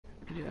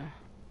Yeah.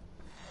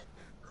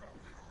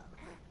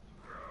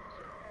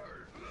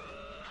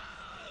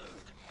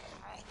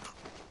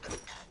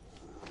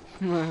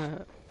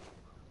 I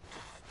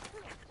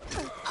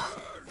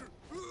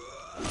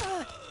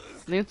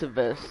think it's a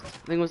vest. I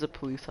think it was a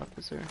police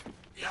officer.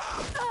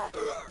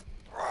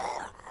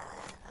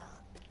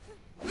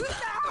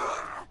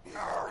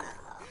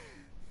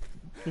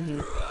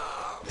 Mhm.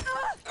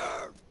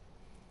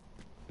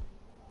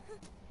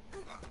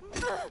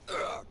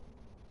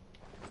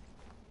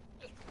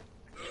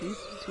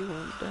 Jesus, he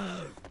won't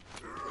die.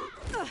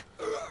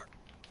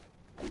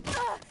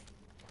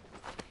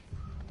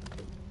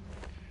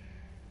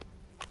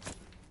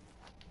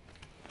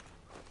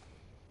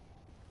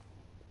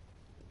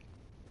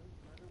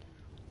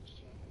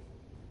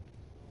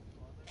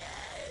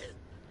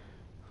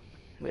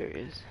 There he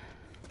is.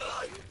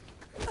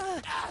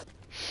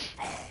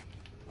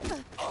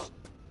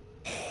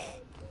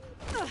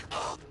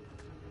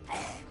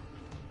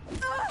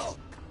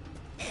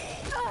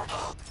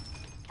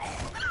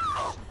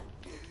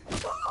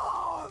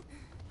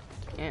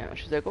 Damn,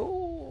 she's like,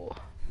 oh.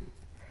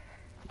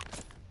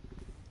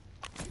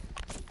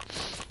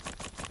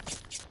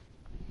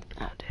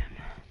 Oh, damn.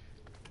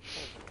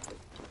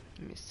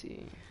 Let me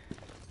see.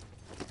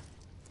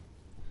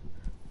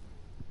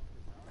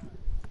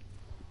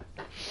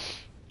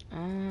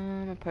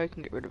 I probably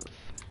can get rid of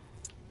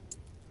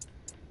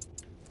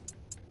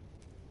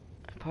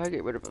I probably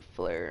get rid of a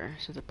flare,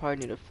 since I probably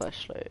need a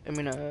flashlight. I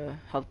mean a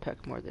health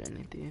pack more than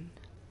anything.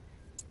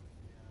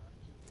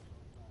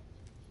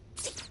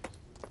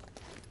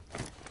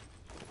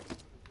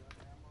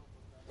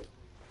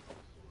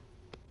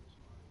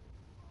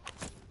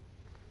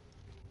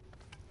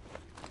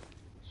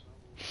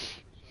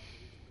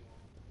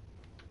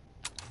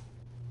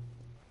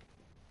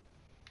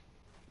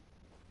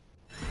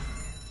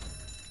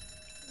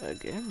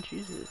 Again,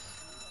 Jesus.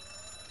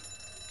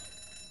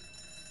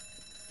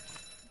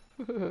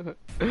 I'm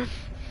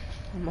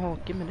all,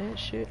 give me that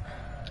shit.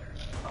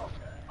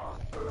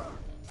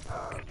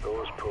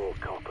 Those poor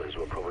coppers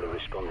were probably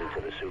responding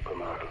to the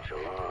supermarket's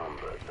alarm,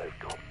 but they've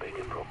got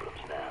bigger problems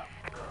now.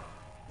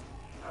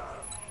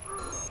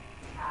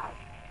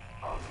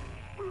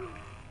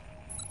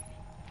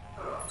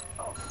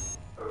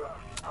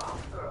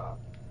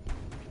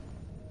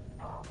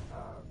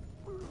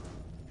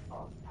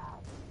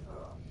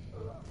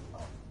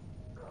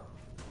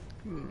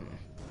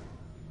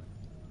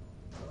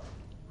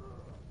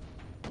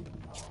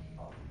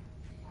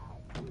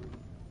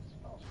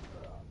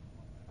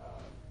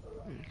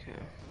 Okay.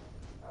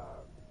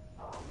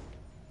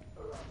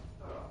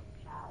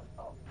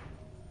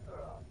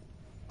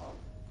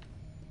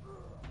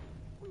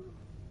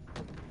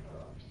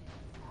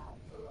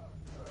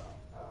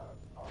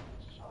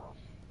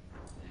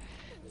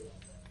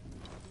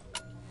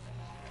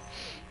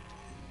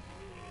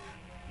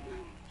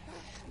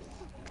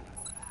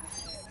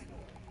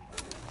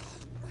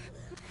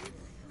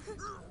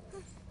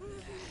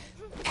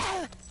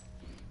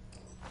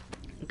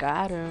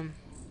 Got him.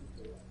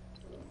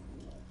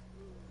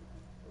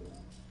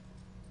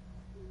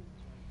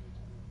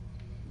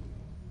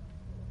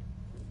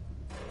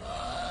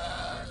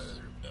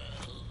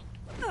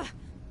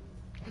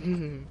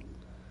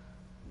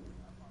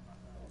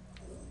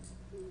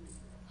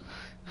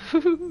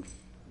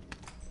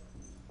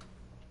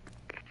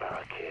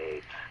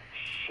 Barricades.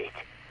 Shit.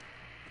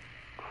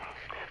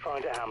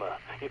 Find a hammer.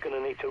 You're gonna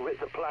need to rip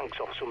the planks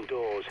off some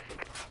doors.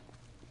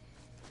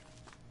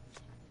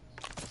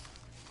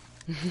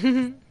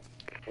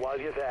 While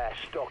you're there,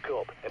 stock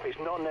up. If it's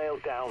not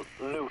nailed down,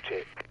 loot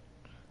it.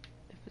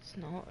 If it's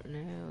not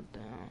nailed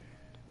down.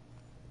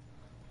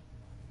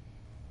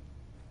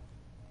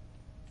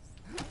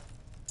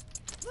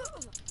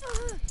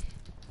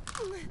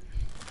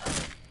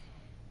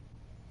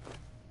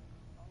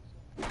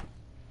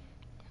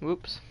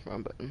 Whoops,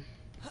 wrong button.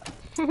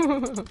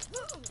 I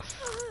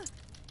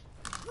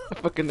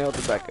fucking nailed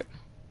it back up.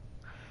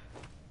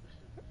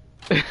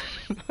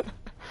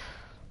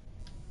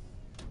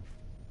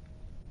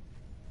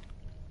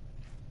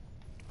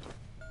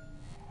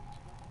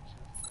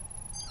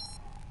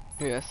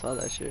 Yeah, I saw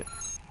that shit.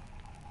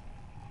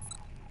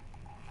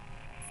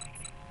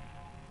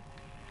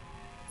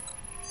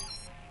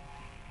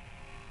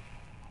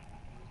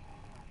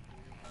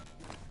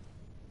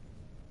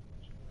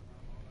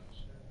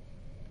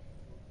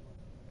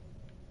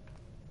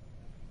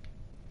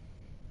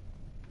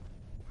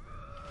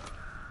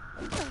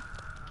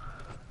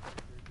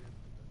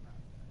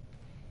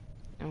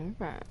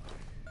 Alright.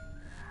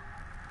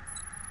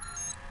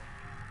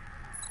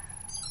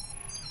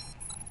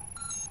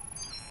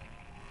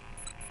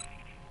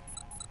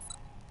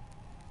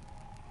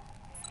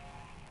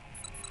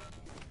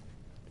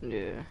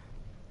 Yeah.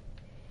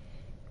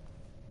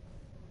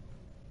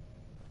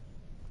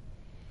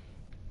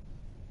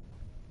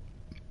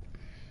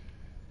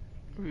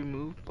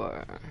 Remove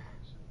bar.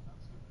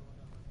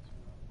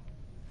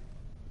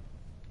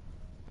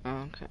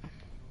 Okay.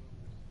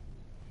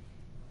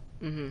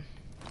 Mhm.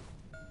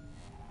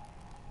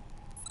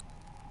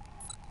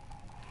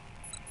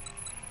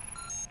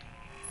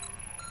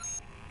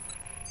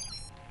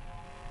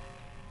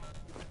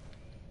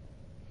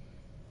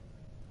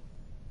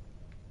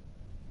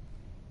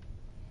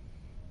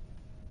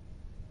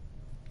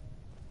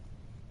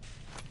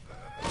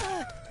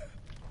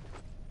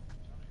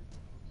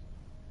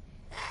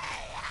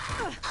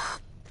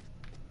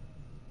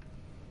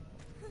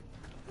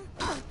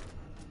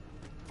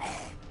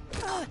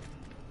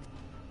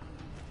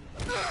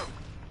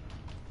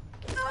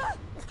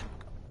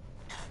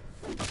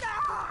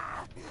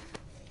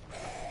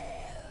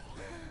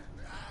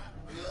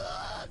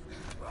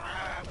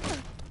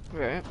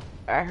 Right.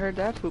 I heard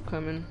that poop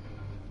coming.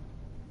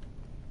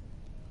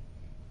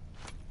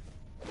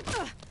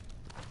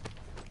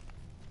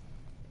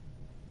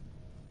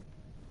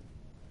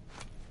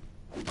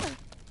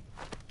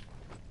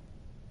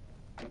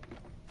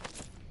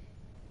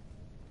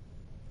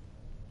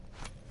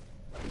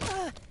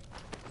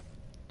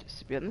 Just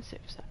to be on the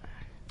safe side.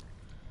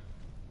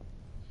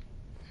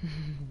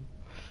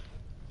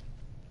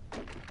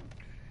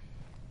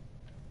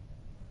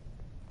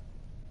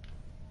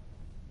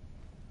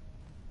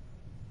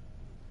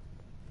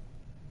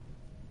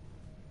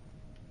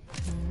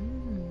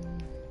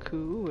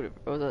 Cool. Whatever.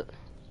 Oh,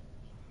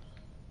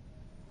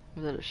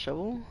 was that a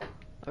shovel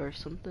or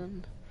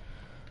something?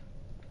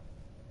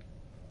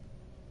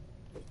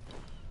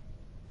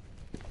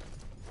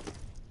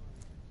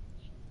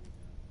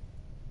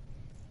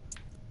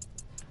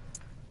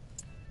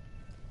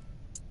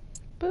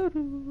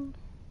 Boo-doo.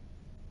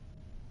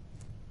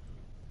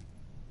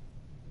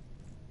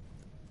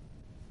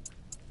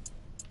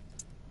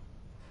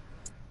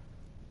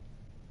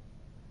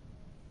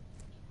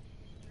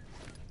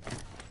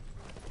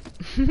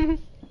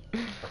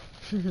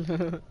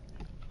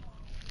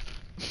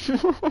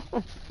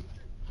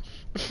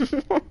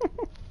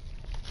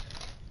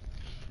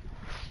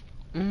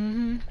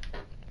 Mm-hmm.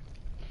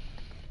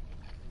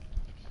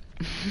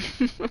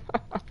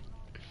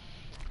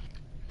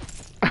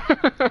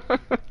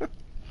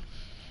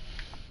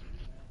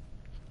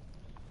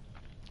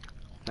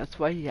 That's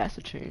why he has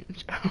to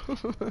change.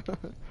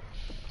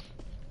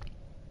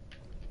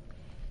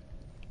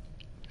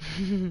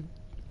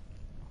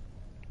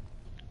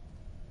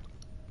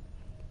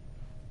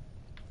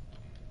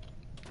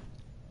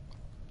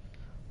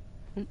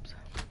 Oops.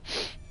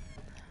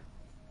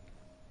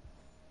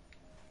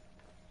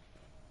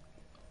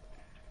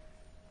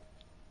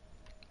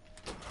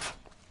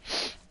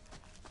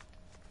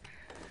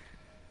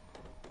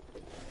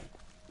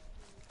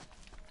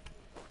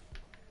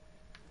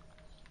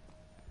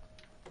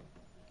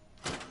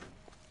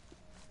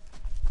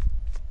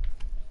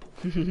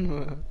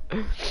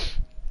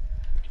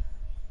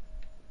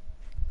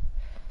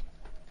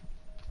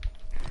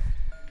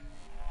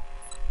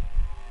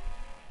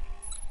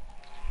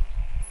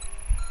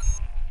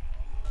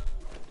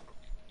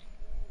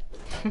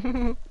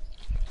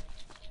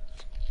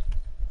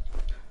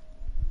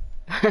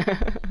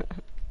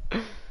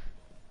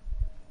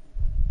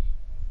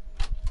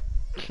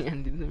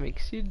 Candy that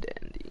makes you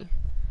dandy.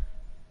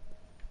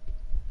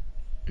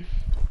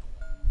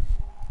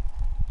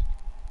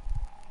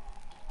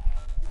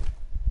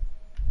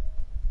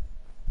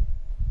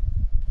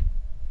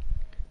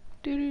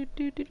 Do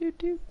do do do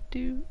do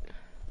do.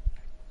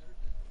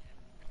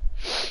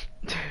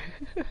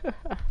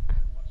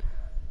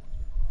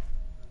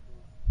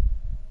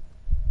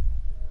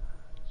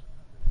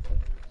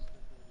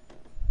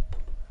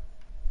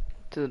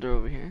 To the door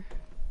over here.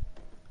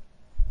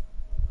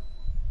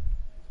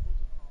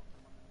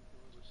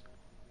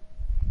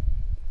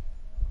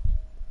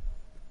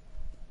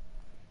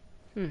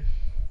 Hmm.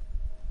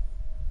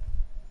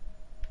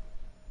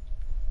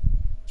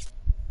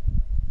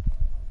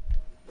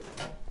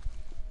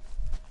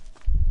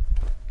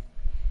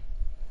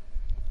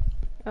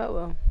 Oh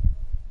well.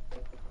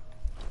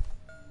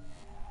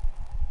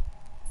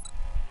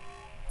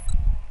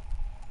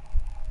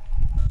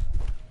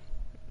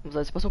 Was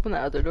I supposed to open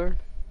that other door?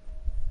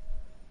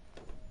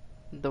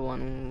 The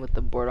one with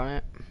the board on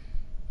it?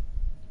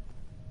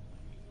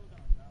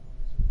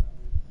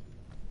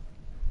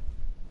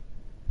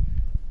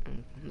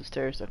 The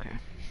stairs? Okay.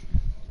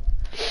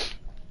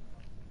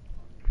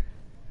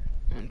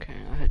 Okay,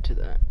 I'll head to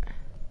that.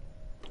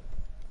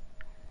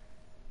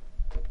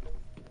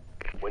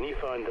 When you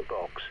find the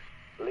box,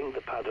 link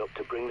the pad up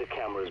to bring the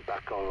cameras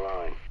back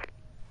online.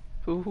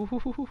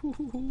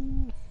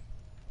 Ooh.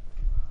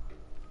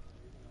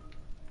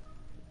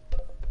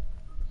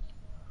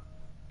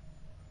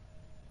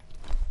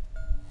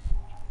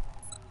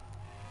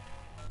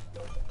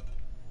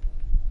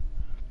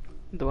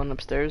 The one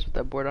upstairs with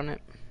that board on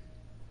it?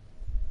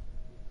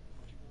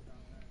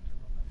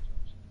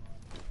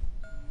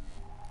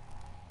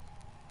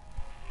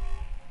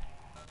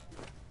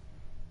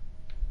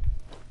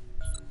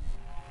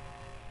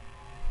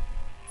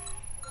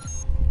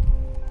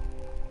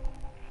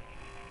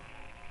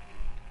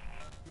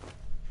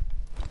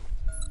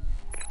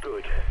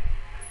 Good.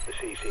 The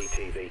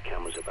CCTV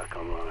cameras are back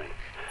online.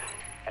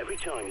 Every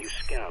time you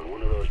scan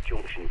one of those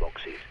junction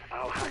boxes,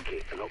 I'll hack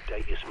it and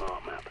update your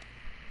smart map.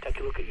 Take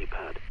a look at your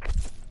pad.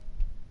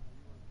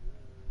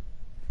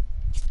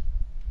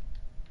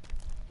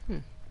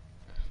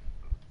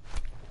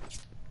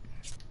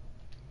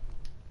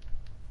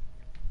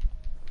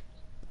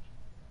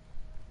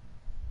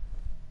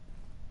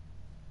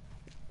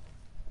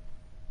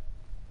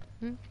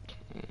 Okay.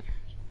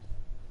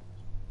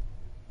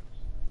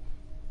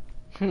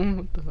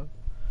 What the hell?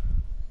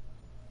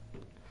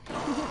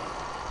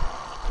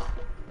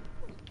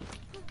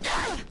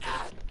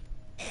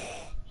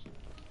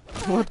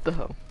 What the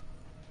hell?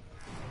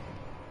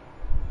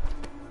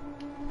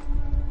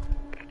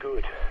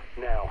 Good.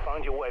 Now,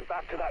 find your way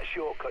back to that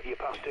shortcut you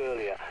passed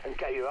earlier and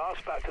get your ass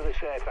back to the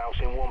safe house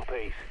in one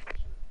piece.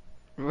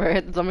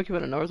 Right, the zombie came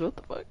out of nowhere, what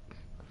the fuck?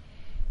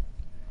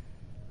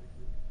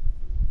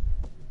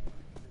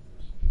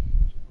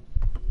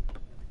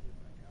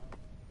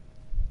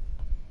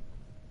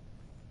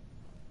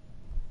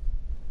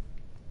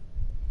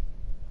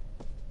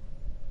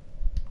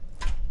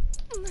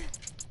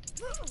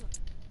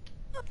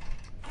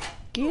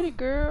 Get it,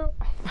 girl.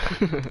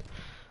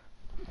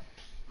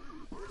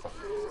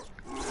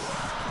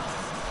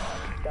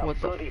 That What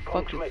the bloody fuck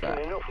punk's is making that?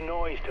 enough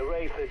noise to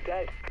raise the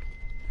dead.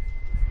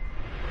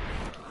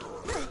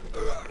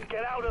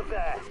 Get out of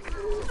there!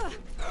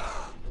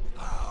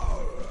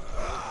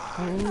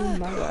 Oh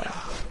my god.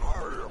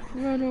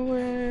 Run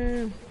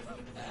away.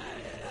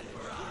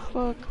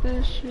 Fuck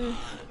this shit.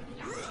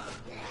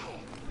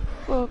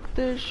 Fuck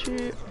this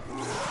shit.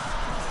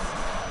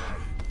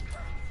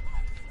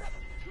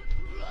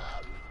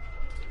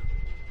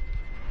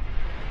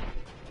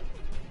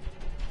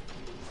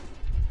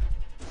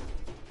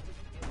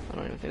 I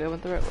don't even think I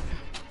went the right way.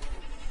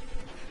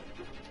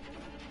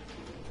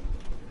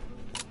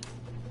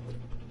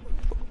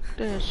 Fuck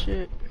that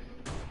shit.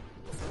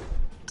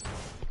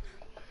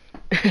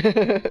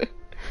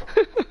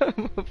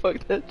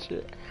 Fuck that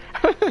shit.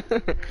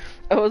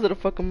 I was gonna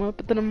fuck him up,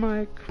 but then I'm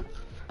like,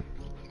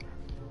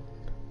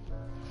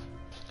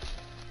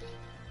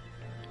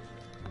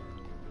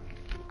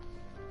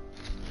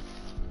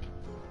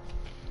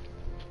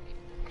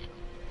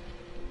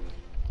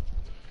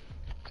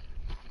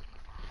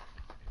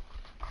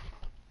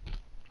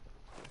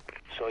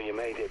 So you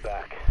made it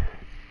back.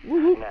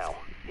 woohoo. Now,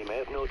 you may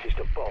have noticed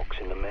a box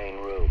in the main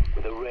room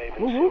with a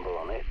raven Woohoo. symbol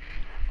on it.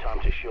 Time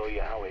to show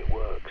you how it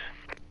works.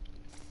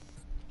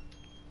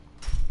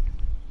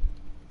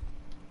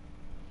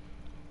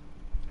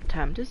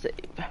 Time to save.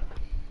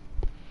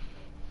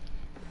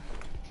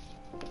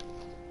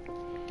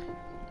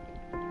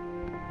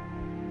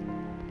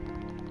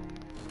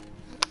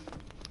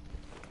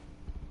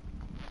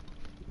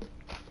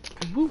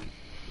 Woo.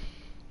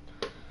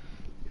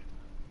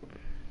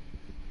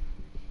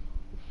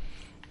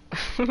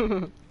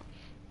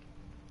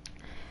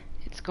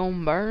 It's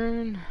gonna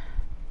burn.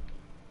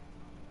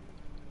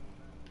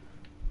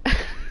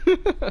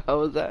 How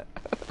was that?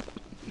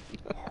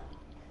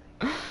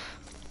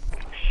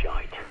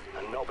 Shite.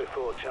 And not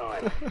before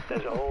time.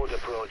 There's a horde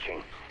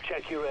approaching.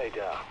 Check your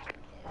radar.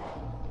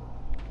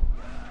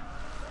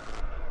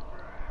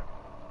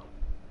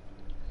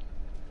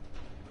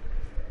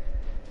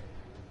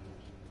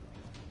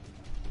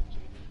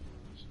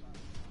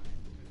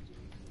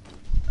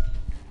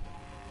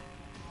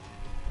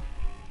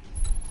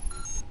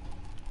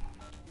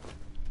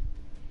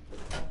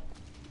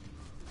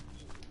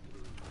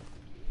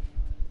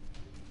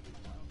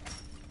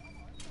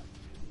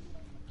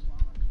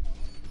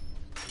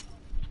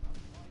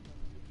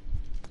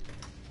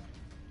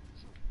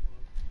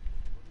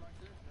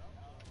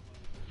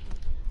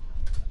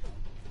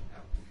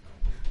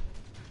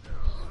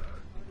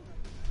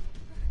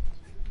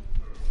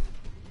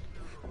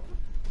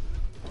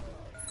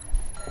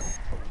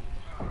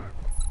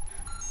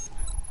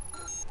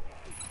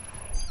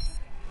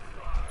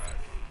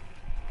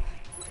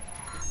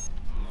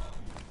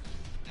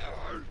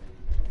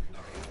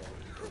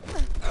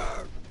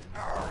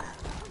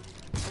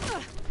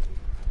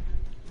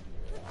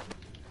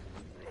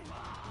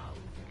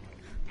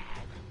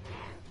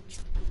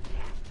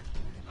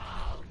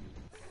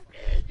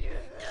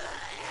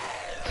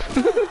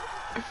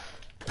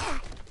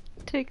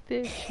 Take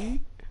this shit.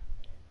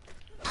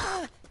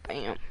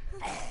 Bam.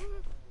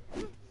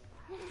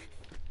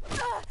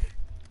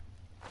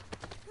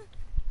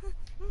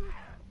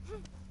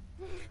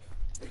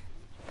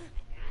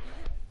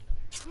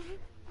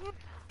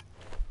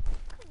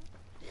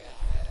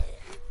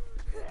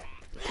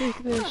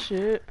 Take this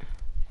shit.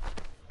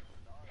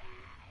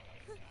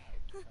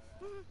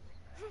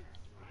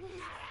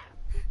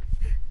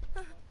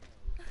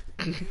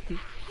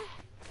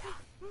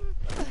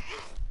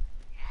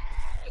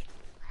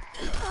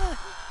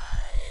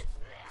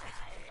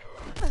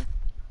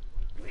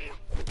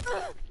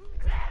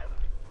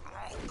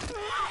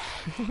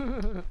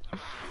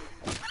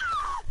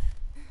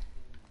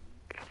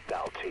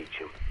 That'll teach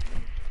them.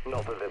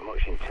 Not that they've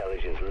much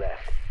intelligence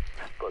left,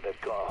 but they've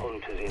got a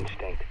hunter's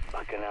instinct,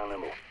 like an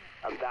animal.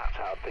 And that's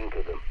how I think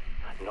of them.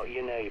 Not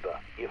your neighbour,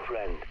 your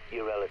friend,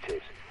 your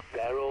relatives.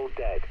 They're all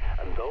dead,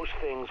 and those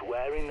things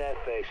wearing their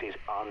faces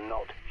are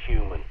not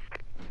human.